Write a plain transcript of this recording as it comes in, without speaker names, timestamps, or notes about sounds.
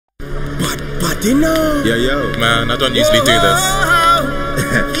dinner. Yo, man, I don't usually do this.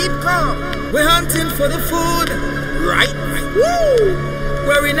 Keep calm. We're hunting for the food. Right. Woo!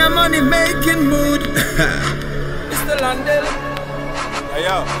 We're in a money making mood. It's the Landale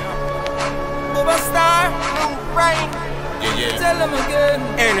Booba Starr. Yeah. Tell them again.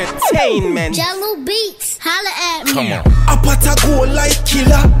 Entertainment. Jello Beats, holla at me. Come on. I pot a go like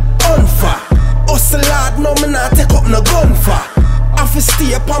killer, on fire. Hustle hard, no me not take up no gun for. I fi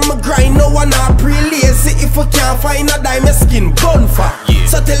stay up on my grind, no one not pre-lazy. If I can't find a dime, my skin bun for.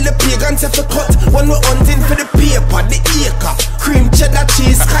 So tell the pagans if I cut when we hunting for the paper, the acre. Cream cheddar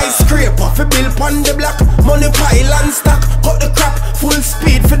cheese, skyscraper. Fi bill pon the block, money pile and stack. Cut the crap, full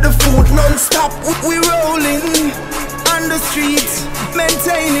speed for the food non-stop. We rolling on the streets,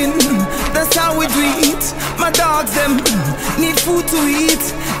 maintaining, that's how we do it. My dogs them need food to eat.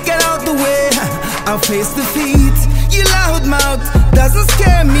 Get out the way, I'll face defeat. You loud mouth doesn't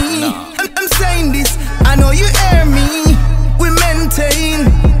scare me. I'm saying this, I know you hear me. We maintain,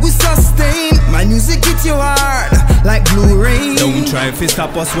 we sustain. My music hits you hard like blue rain. Don't try to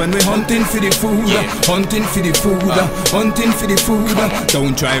stop us when we hunting for the food. Hunting for the food, hunting for the food.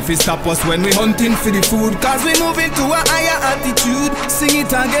 Don't try to stop us when we hunting for the food. Cause we moving to a higher altitude. Sing it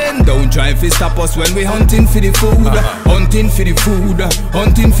again. Don't try to stop us when we hunting for the food. Hunting for the food,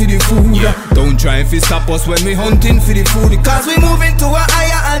 hunting for the food. Don't try to stop us when we hunting for the food. Cause we moving to a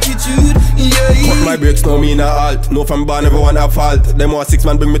higher altitude. Cut my brakes, no me not halt. No from born, everyone have fault. Them want 6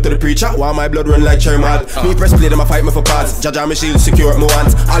 man bring me to the preacher. While my blood run like cherry malt. Me press play, them a fight me for parts. Judge my shield, secure my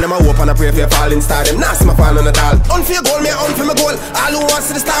wants. All them a hope and a pray for a falling star. Them nasty my fall on the tall. Unfair goal, me on for my goal. All who wants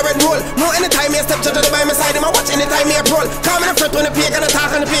to the star red roll. No anytime me a step judge by my side. Them a watch anytime me a roll. Come in the front when the pig and the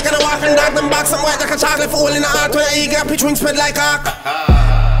talk and the pig and the walk and dog them back. Some white like a chocolate for all in the heart. When I eager pitch wing spread like arc.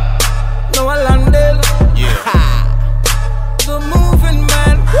 No a Landale. The moving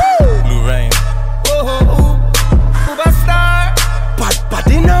man. Woo! Blue rain. Booba Starr. Bad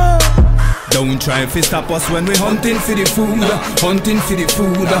dinner. Don't try to stop us when we hunting for the food. Hunting for the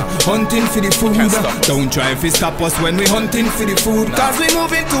food, hunting for the food. Don't try to stop us when we hunting for the food. Cause we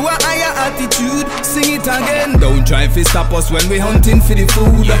moving to a higher altitude. Sing it again. Don't try to stop us when we hunting for the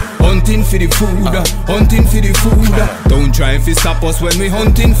food. Hunting for the food, hunting for the food. Don't try to stop us when we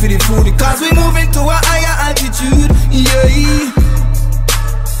hunting for the food. Cause we moving to a higher altitude.